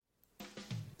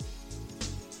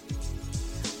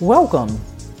Welcome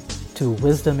to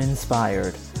Wisdom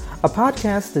Inspired, a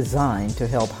podcast designed to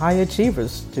help high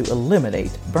achievers to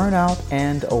eliminate burnout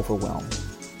and overwhelm.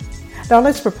 Now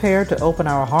let's prepare to open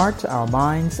our hearts, our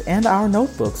minds, and our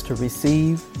notebooks to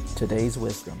receive today's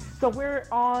wisdom. So we're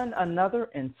on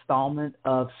another installment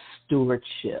of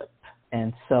stewardship,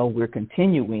 and so we're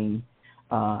continuing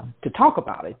to talk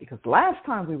about it because last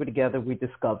time we were together, we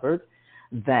discovered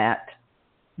that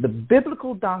the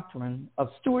biblical doctrine of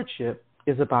stewardship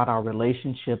is about our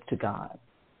relationship to God.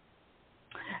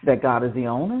 That God is the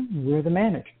owner, we're the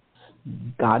managers.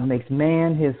 God makes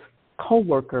man his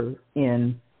co-worker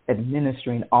in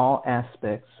administering all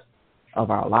aspects of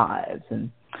our lives.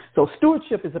 And so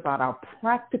stewardship is about our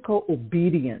practical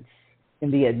obedience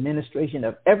in the administration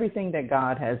of everything that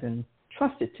God has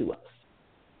entrusted to us,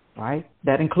 right?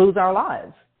 That includes our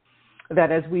lives.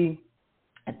 That as we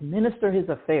administer his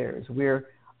affairs, we're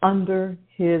under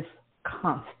his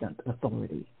constant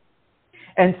authority.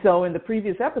 And so in the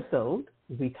previous episode,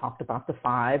 we talked about the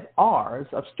 5 R's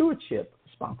of stewardship: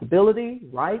 responsibility,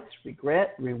 rights,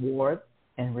 regret, reward,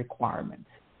 and requirements.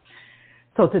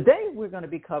 So today we're going to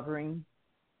be covering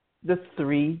the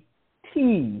 3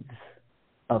 T's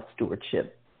of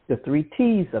stewardship. The 3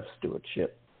 T's of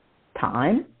stewardship: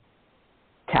 time,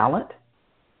 talent,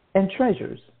 and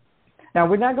treasures. Now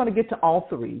we're not going to get to all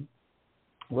 3.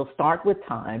 We'll start with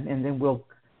time, and then we'll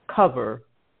cover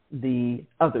the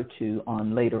other 2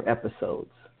 on later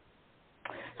episodes.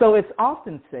 So it's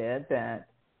often said that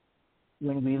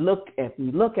when we look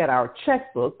at our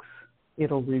checkbooks,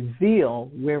 it'll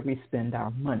reveal where we spend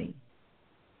our money.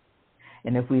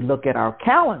 And if we look at our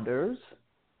calendars,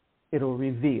 it'll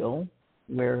reveal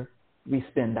where we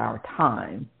spend our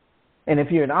time. And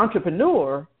if you're an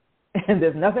entrepreneur and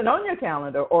there's nothing on your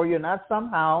calendar, or you're not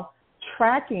somehow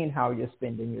tracking how you're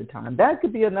spending your time, that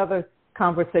could be another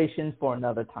conversation for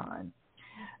another time.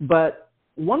 But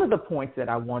one of the points that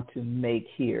I want to make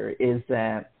here is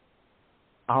that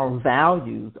our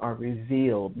values are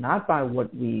revealed not by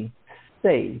what we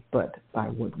say, but by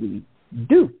what we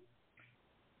do.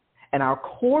 And our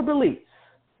core beliefs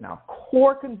and our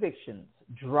core convictions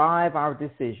drive our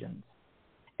decisions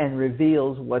and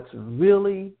reveals what's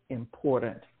really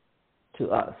important to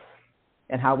us.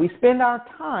 And how we spend our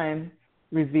time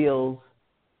reveals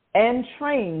and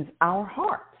trains our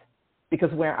heart. Because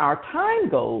where our time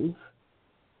goes,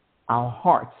 our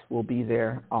hearts will be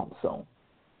there also.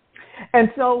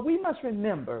 And so we must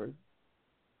remember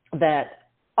that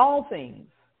all things,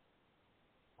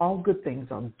 all good things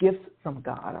are gifts from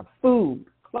God: are food,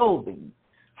 clothing,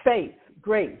 faith,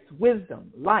 grace,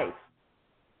 wisdom, life,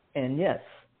 and yes,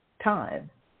 time.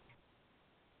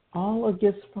 All are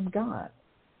gifts from God.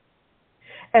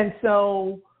 And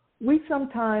so we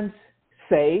sometimes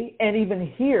say and even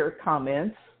hear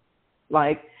comments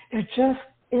like, there just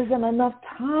isn't enough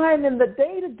time in the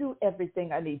day to do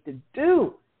everything I need to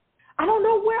do. I don't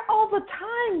know where all the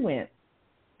time went.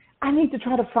 I need to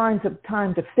try to find some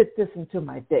time to fit this into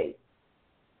my day.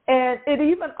 And it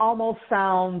even almost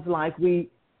sounds like we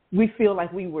feel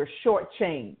like we were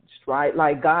shortchanged, right?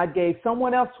 Like God gave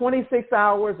someone else 26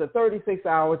 hours or 36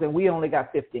 hours and we only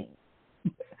got 15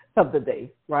 of the day,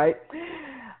 right?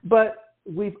 But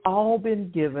we've all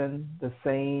been given the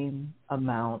same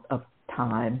amount of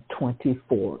time,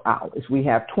 24 hours. We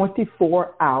have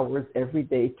 24 hours every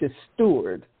day to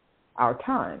steward our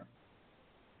time.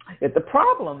 Yet the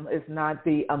problem is not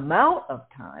the amount of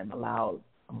time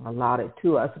allotted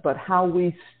to us, but how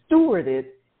we steward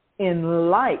it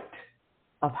in light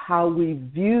of how we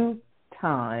view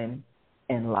time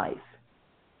and life.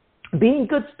 Being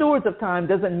good stewards of time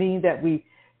doesn't mean that we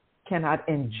cannot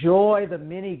enjoy the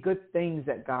many good things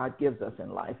that God gives us in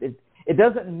life. It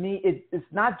doesn't mean it's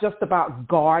not just about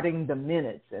guarding the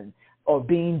minutes or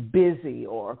being busy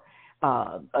or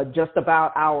just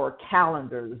about our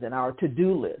calendars and our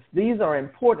to-do lists. These are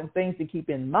important things to keep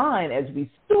in mind as we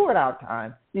steward our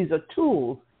time. These are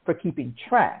tools for keeping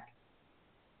track.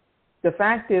 The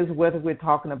fact is, whether we're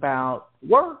talking about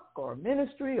work or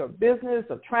ministry or business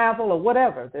or travel or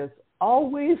whatever, there's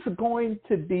always going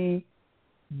to be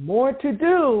more to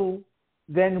do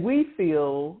than we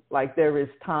feel like there is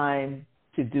time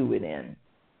to do it in.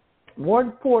 More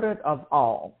important of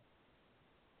all,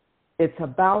 it's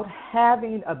about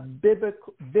having a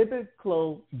biblical,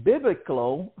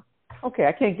 okay,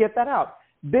 I can't get that out.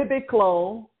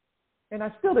 Biblical, and I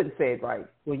still didn't say it right.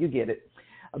 Well, you get it.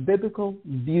 A biblical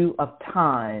view of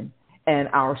time and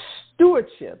our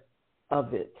stewardship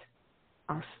of it.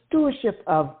 Our stewardship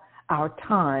of our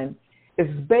time is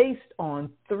based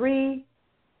on 3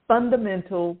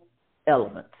 fundamental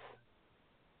elements: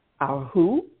 our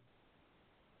who,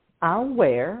 our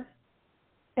where,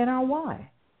 and our why.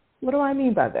 What do I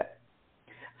mean by that?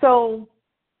 So,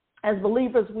 as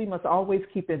believers, we must always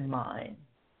keep in mind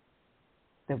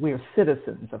that we are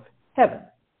citizens of heaven,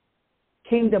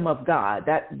 kingdom of God.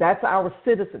 That's our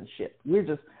citizenship. We're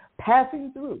just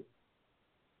passing through,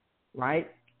 right?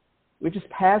 We're just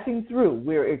passing through.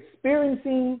 We're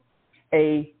experiencing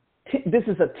this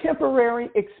is a temporary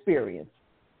experience,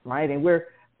 right? And we're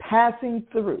passing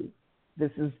through.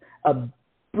 This is a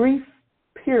brief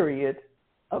period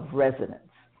of residence.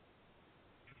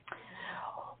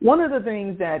 One of the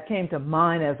things that came to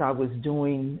mind as I was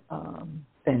doing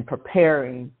and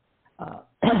preparing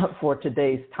for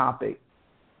today's topic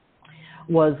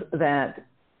was that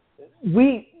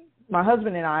my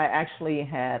husband and I actually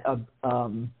had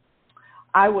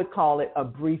I would call it a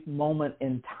brief moment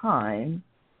in time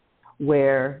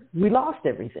where we lost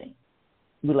everything.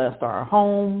 We lost our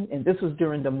home, and this was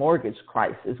during the mortgage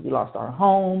crisis. We lost our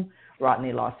home.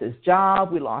 Rodney lost his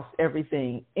job. We lost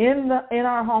everything in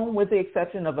our home, with the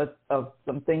exception of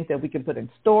some things that we can put in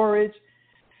storage.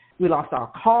 We lost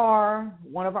our car,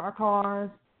 one of our cars,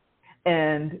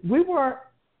 and we were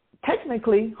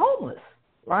technically homeless,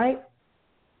 right?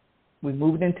 We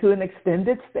moved into an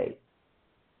extended state,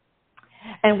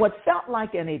 and what felt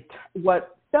like an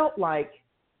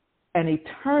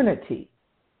eternity.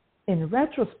 In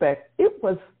retrospect, it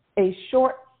was a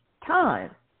short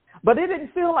time, but it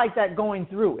didn't feel like that going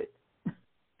through it.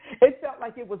 It felt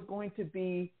like it was going to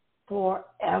be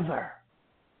forever.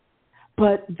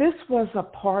 But this was a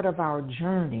part of our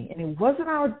journey, and it wasn't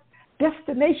our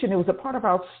destination. It was a part of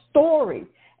our story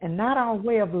and not our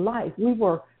way of life. We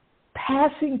were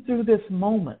passing through this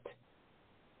moment,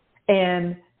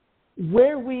 and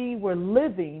where we were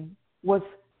living was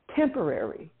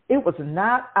temporary. It was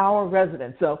not our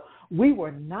residence. So we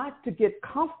were not to get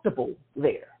comfortable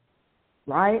there,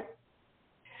 right?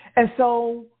 And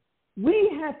so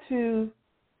we had to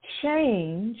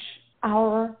change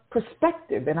our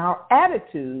perspective and our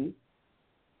attitude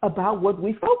about what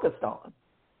we focused on.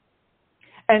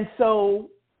 And so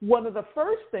one of the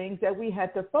first things that we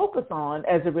had to focus on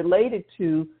as it related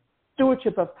to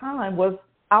stewardship of time was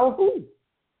our who.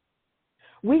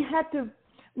 We had to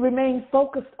remain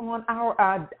focused on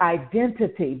our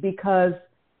identity, because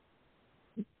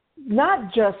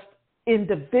not just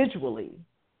individually,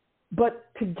 but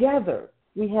together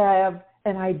we have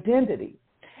an identity.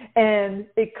 And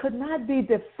it could not be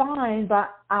defined by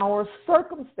our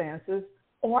circumstances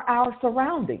or our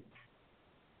surroundings,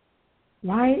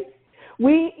 right?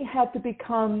 We had to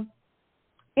become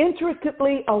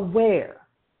intricately aware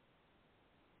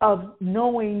of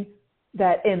knowing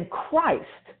that in Christ,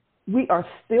 we are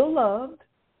still loved,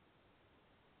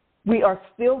 we are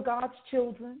still God's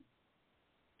children,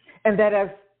 and that as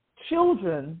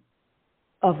children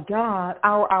of God,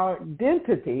 our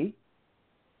identity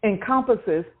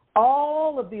encompasses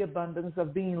all of the abundance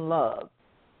of being loved,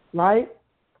 right?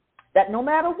 That no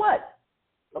matter what,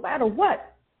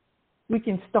 we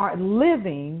can start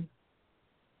living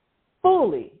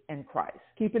fully in Christ,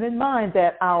 keeping in mind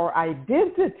that our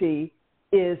identity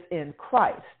is in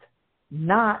Christ,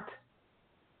 not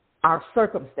our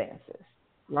circumstances,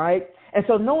 right? And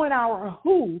so knowing our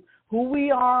who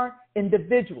we are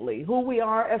individually, who we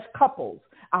are as couples,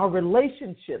 our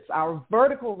relationships, our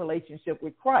vertical relationship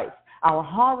with Christ, our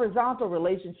horizontal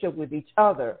relationship with each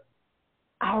other,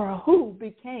 our who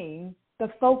became the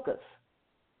focus,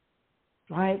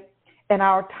 right? And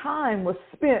our time was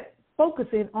spent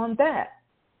focusing on that.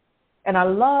 And I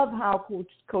love how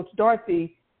Coach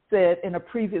Dorothy said in a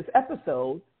previous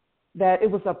episode that it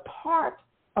was a part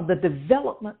of the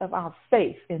development of our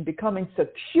faith in becoming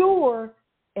secure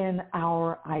in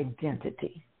our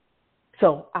identity.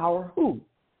 So our who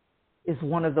is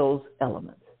one of those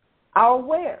elements. Our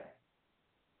where.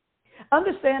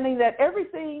 Understanding that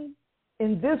everything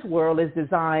in this world is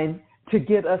designed to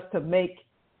get us to make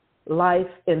life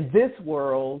in this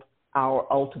world our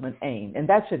ultimate aim, and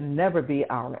that should never be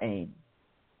our aim.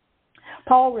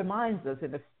 Paul reminds us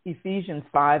in Ephesians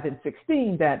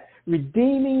 5:16 that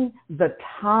redeeming the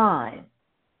time,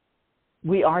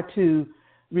 we are to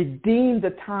redeem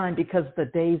the time because the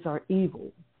days are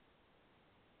evil.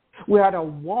 We are to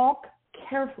walk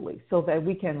carefully so that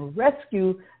we can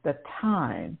rescue the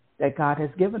time that God has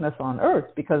given us on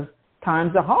earth, because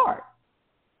times are hard.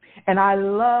 And I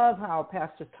love how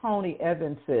Pastor Tony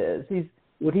Evans says,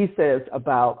 what he says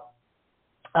about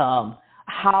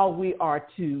how we are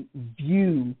to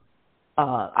view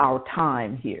our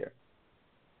time here.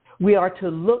 We are to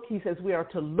look, he says, we are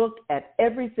to look at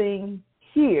everything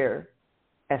here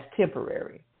as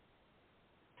temporary.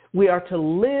 We are to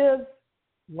live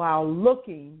while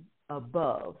looking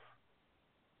above.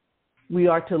 We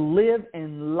are to live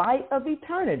in light of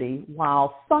eternity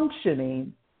while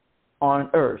functioning on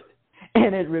earth.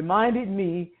 And it reminded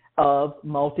me of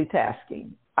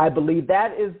multitasking. I believe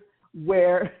that is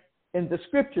where in the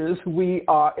scriptures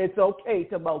it's okay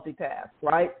to multitask,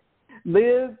 right?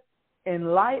 Live in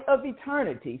light of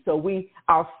eternity. So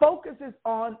our focus is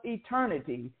on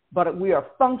eternity, but we are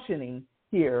functioning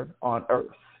here on earth.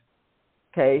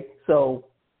 Okay, so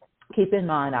keep in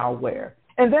mind our where.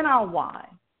 And then our why.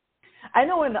 I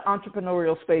know in the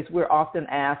entrepreneurial space, we're often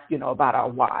asked, about our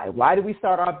why. Why do we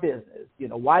start our business?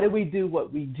 Why do we do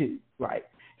what we do, right?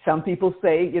 Some people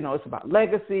say, it's about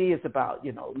legacy. It's about,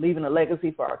 leaving a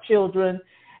legacy for our children.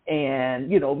 And,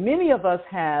 many of us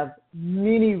have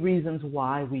many reasons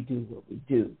why we do what we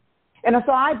do. And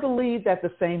so I believe that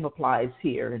the same applies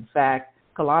here. In fact,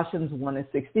 Colossians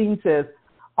 1:16 says,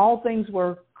 all things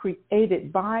were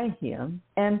created by him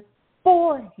and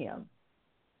for him.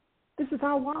 This is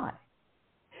our why.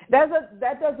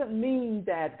 That doesn't mean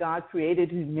that God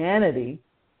created humanity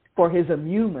for his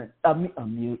amusement. Man,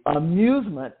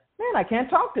 I can't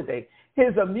talk today.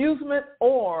 His amusement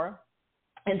or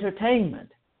entertainment.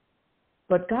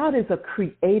 But God is a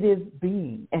creative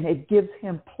being, and it gives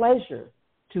him pleasure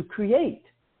to create.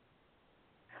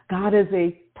 God is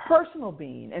a personal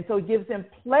being, and so it gives him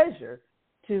pleasure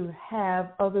to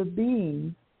have other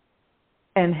beings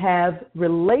and have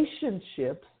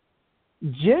relationships,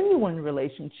 genuine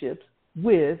relationships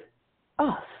with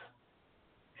us.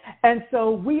 And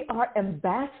so we are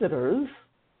ambassadors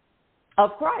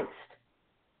of Christ.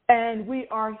 And we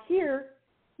are here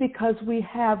because we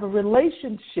have a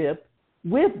relationship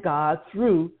with God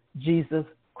through Jesus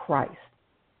Christ.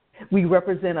 We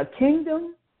represent a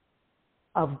kingdom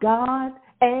of God,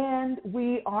 and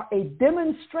we are a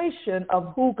demonstration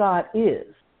of who God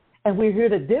is. And we're here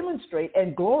to demonstrate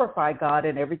and glorify God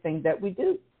in everything that we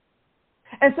do.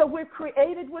 And so we're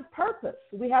created with purpose.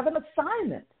 We have an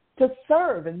assignment to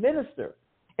serve and minister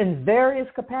in various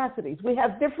capacities. We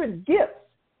have different gifts.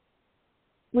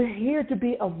 We're here to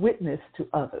be a witness to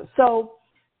others. So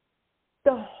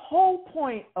the whole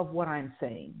point of what I'm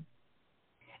saying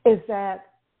is that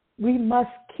we must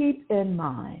keep in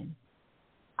mind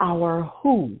our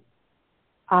who,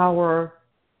 our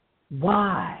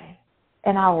why,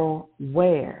 and our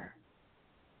where.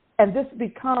 And this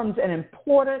becomes an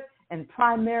important and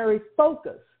primary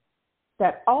focus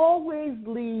that always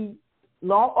leads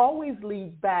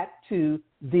back to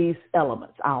these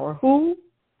elements, our who,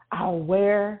 our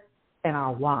where, and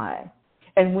our why.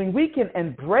 And when we can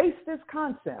embrace this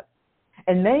concept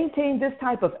and maintain this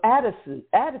type of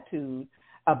attitude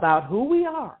about who we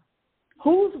are,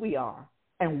 whose we are,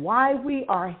 and why we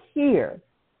are here,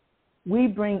 we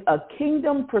bring a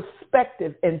kingdom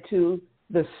perspective into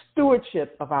the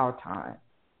stewardship of our time.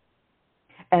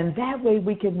 And that way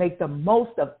we can make the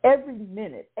most of every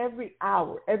minute, every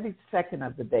hour, every second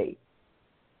of the day,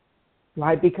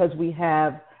 right? Because we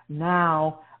have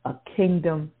now a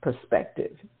kingdom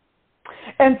perspective.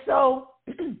 And so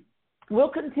we'll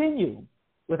continue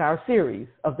with our series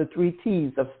of the 3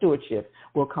 T's of stewardship.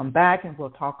 We'll come back and we'll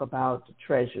talk about the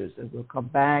treasures, and we'll come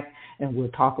back and we'll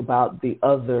talk about the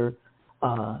other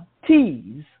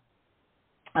T's,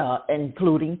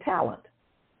 including talent,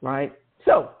 right?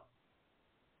 So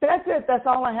that's it. That's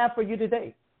all I have for you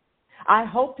today. I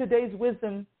hope today's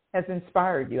wisdom has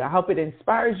inspired you. I hope it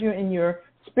inspires you in your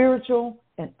spiritual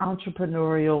and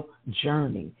entrepreneurial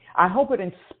journey. I hope it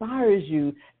inspires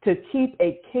you to keep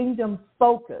a kingdom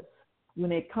focus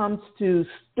when it comes to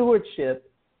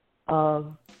stewardship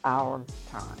of our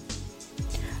time.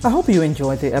 I hope you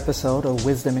enjoyed the episode of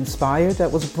Wisdom Inspired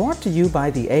that was brought to you by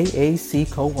the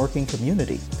AAC Co-working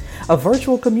Community, a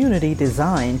virtual community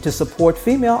designed to support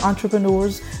female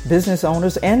entrepreneurs, business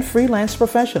owners, and freelance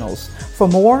professionals. For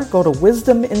more, go to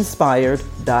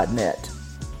wisdominspired.net.